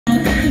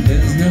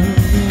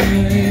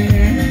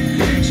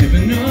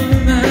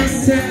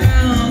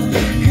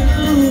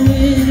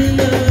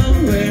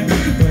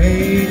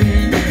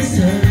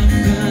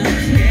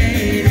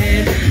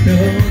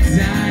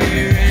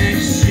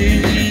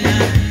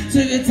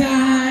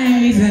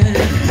diving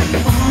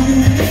all the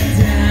way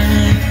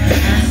down.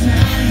 I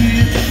saw you,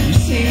 you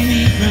saved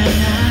me from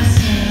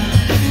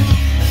myself.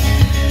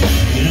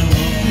 And I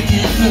won't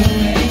forget the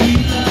way you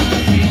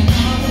loved me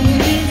all the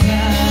way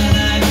down.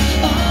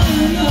 I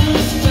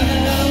almost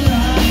fell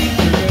right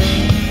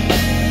through,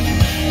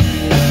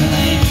 but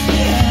I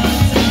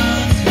held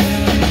on to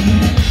you.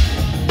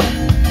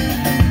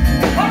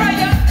 All right,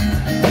 y'all.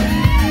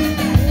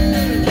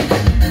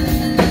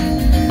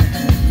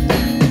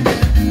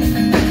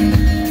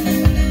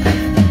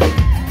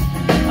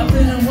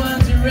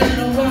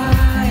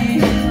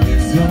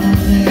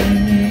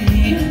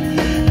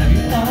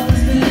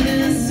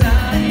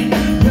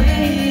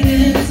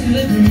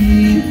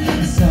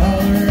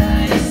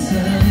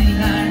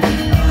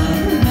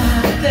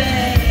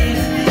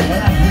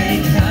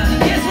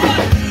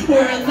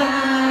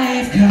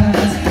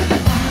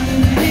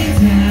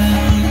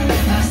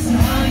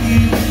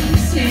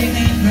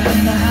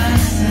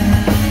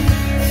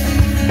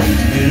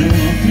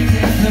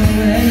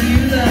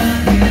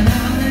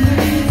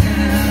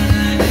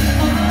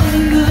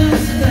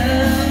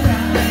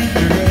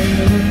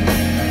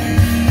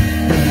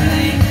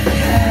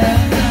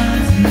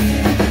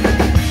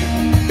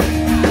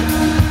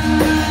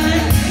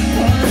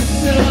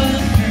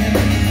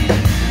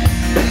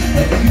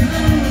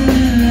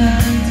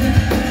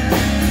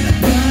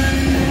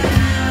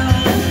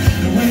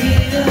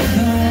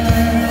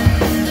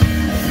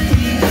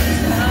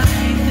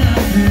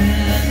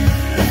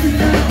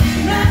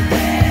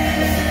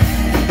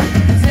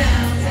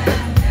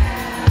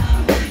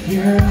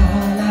 You're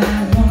all